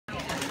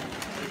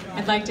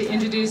I'd like to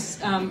introduce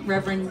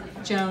Reverend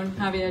Joan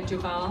Javier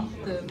Duval,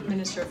 the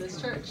minister of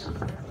this church.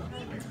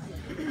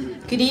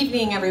 Good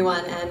evening,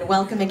 everyone, and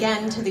welcome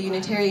again to the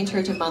Unitarian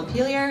Church of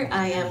Montpelier.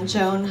 I am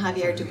Joan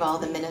Javier Duval,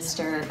 the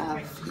minister of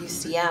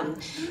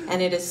UCM,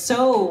 and it is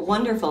so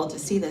wonderful to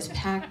see this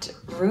packed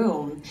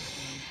room.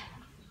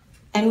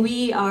 And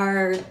we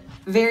are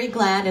very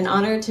glad and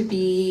honored to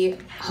be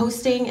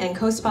hosting and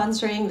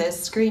co-sponsoring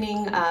this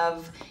screening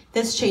of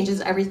This Changes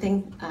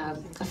Everything,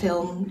 a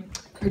film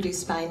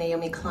produced by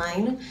Naomi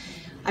Klein.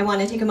 I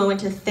want to take a moment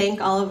to thank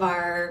all of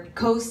our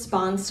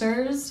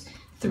co-sponsors,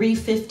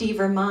 350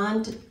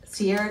 Vermont,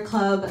 Sierra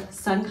Club,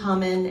 Sun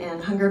Common, and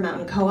Hunger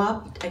Mountain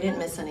Co-op. I didn't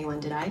miss anyone,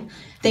 did I?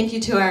 Thank you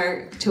to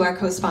our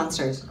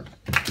co-sponsors.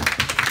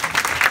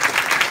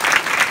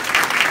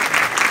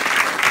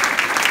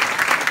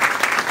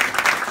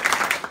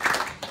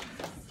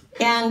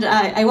 And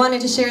I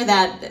wanted to share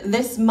that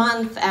this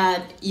month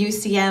at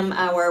UCM,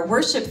 our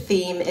worship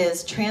theme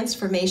is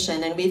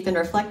transformation, and we've been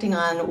reflecting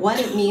on what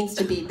it means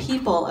to be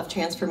people of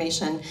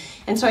transformation.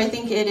 And so I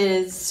think it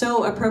is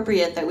so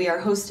appropriate that we are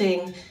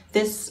hosting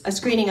a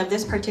screening of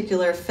this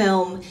particular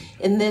film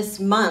in this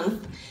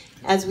month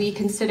as we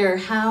consider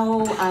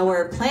how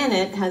our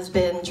planet has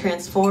been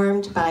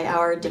transformed by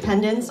our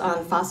dependence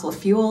on fossil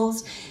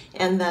fuels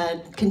and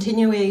the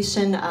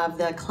continuation of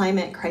the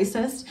climate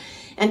crisis,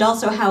 and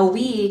also how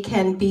we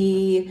can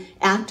be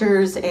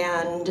actors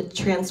and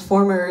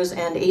transformers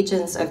and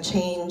agents of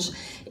change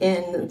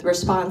in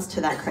response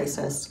to that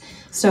crisis.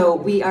 So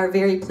we are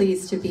very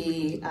pleased to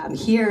be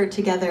here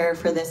together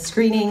for this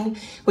screening,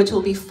 which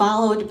will be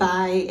followed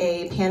by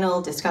a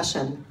panel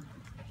discussion.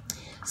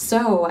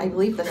 So I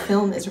believe the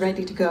film is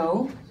ready to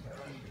go.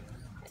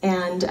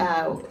 And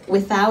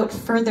without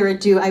further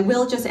ado, I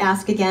will just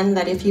ask again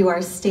that if you are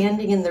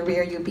standing in the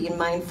rear, you be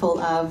mindful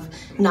of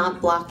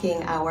not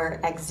blocking our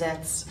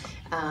exits,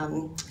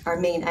 our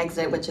main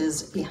exit, which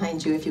is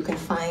behind you. If you can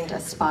find a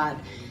spot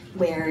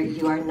where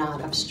you are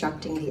not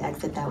obstructing the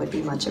exit, that would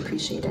be much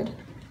appreciated.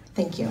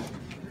 Thank you.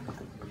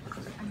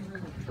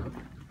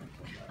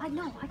 I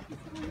know, I can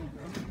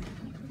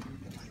see